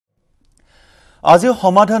আজিও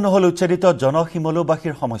সমাধান নহল উচ্ছেদিত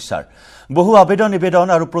জনসিমলুবাসীৰ সমস্যাৰ বহু আবেদন নিবেদন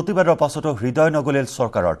আৰু প্ৰতিবাদৰ পাছতো হৃদয় নগলিল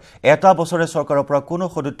চৰকাৰৰ এটা বছৰে চৰকাৰৰ পৰা কোনো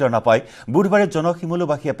সদুত্তৰ নাপায় বুধবাৰে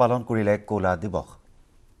জনসিমলুবাসীয়ে পালন কৰিলে কোলা দিৱস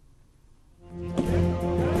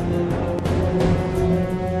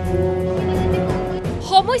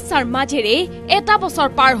সমস্যাৰ মাজেৰে এটা বছৰ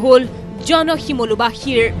পাৰ হল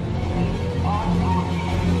জনসিমলুবাসীৰ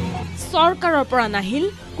চৰকাৰৰ পৰা নাহিল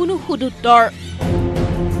কোনো সদুত্তৰ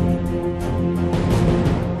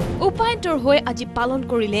উপায়ন্তৰ হৈ আজি পালন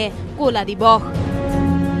কৰিলে কোলা দিৱস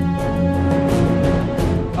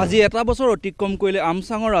আজি এটা বছৰ অতিক্ৰম কৰিলে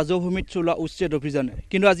আমচাঙৰ ৰাজভূমিত চলোৱা উচ্ছেদ অভিযানে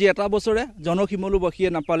কিন্তু আজি এটা বছৰে জনসিমলুবাসীয়ে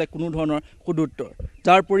নাপালে কোনো ধৰণৰ সদুত্তৰ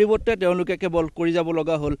যাৰ পৰিৱৰ্তে তেওঁলোকে কেৱল কৰি যাব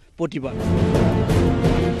লগা হ'ল প্ৰতিবাদ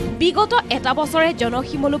বিগত এটা বছৰে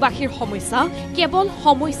জনসিমলুবাসীৰ সমস্যা কেৱল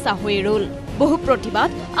সমস্যা হৈ ৰল বহু প্ৰতিবাদ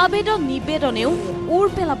আবেদন নিবেদনেও উৰ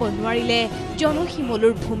পেলাব নোৱাৰিলে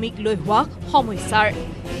জনসিমলুৰ ভূমিক লৈ হোৱা সমস্যাৰ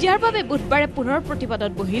যাৰ বাবে বুধবাৰে পুনৰ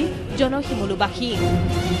প্ৰতিবাদত বহিল জনসিমলুবাসী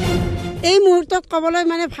এই মুহূৰ্তত কবলৈ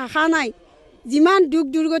মানে ভাষা নাই যিমান দুখ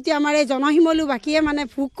দুৰ্গতি আমাৰ এই জনসিমলুবাসীয়ে মানে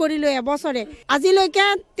ভোগ কৰিলো এবছৰে আজিলৈকে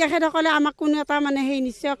তেখেতসকলে আমাক কোনো এটা মানে সেই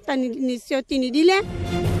নিশ্চয়তা নিদিলে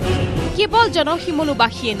কেৱল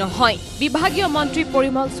জনসিমলুবাসীয়ে নহয় বিভাগীয় মন্ত্ৰী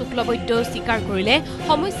পৰিমল শুক্লবৈদ্যই স্বীকাৰ কৰিলে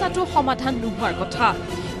সমস্যাটো সমাধান নোহোৱাৰ কথা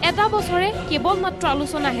এটা বছৰে কেৱল মাত্ৰ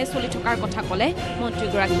আলোচনাহে চলি থকাৰ কথা ক'লে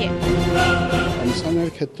মন্ত্ৰীগৰাকীয়ে আমচাঙৰ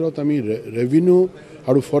ক্ষেত্ৰত আমি ৰেভিনিউ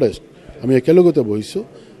আৰু ফৰেষ্ট আমি একেলগতে বহিছো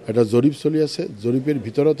এটা জৰীপ চলি আছে জৰীপৰ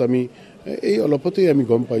ভিতৰত আমি এই অলপতেই আমি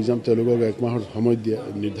গম পাই যাম তেওঁলোকক এক মাহৰ সময়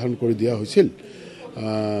নিৰ্ধাৰণ কৰি দিয়া হৈছিল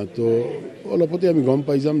তো অলপতে আমি গম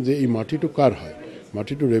পাই যাম যে এই মাটিটো কাৰ হয়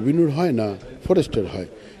মাটিটো ৰেভিনিউৰ হয় না ফৰেষ্টৰ হয়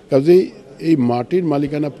কাজেই এই মাটিৰ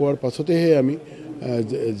মালিকানা পোৱাৰ পাছতেহে আমি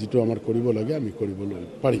যেটো আমাৰ কৰিব লাগে আমি কৰিবলৈ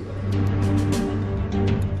পাৰিম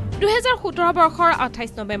 2017 বৰ্ষৰ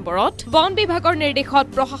 28 নৱেম্বৰত বন বিভাগৰ নিৰ্দেশত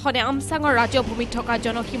প্ৰশাসনে আমচাঙৰ ৰাজভূমিত থকা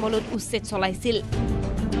জনসিমলুত উচ্ছেদ চলাইছিল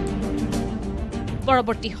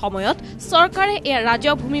পৰৱৰ্তী সময়ত চৰকাৰে এয়া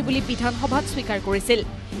ৰাজভূমি বুলি বিধানসভাত স্বীকাৰ কৰিছিল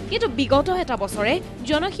কিন্তু বিগত এটা বছৰে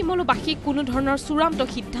জনসিমলুবাসীক কোনো ধৰণৰ চূড়ান্ত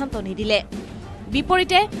সিদ্ধান্ত নিদিলে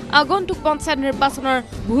বিপৰীতে আগন্তুক পঞ্চায়ত নিৰ্বাচনৰ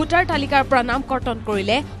ভোটাৰ তালিকাৰ পৰা নাম কৰ্তন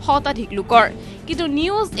কৰিলে শতাধিক লোকৰ কিন্তু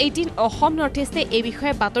নিউজ 18 অসম নৰ্থ ইষ্টে এই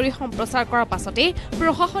বিষয়ে বাতৰি সম্প্ৰচাৰ কৰাৰ পাছতে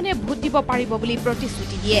প্ৰশাসনে ভোট দিব পাৰিব বুলি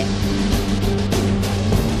প্ৰতিশ্ৰুতি দিয়ে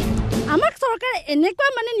আমাক চৰকাৰে এনেকুৱা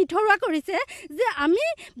মানে নিথৰুৱা কৰিছে যে আমি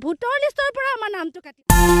ভোটাৰ লিষ্টৰ পৰা আমাৰ নামটো কাটি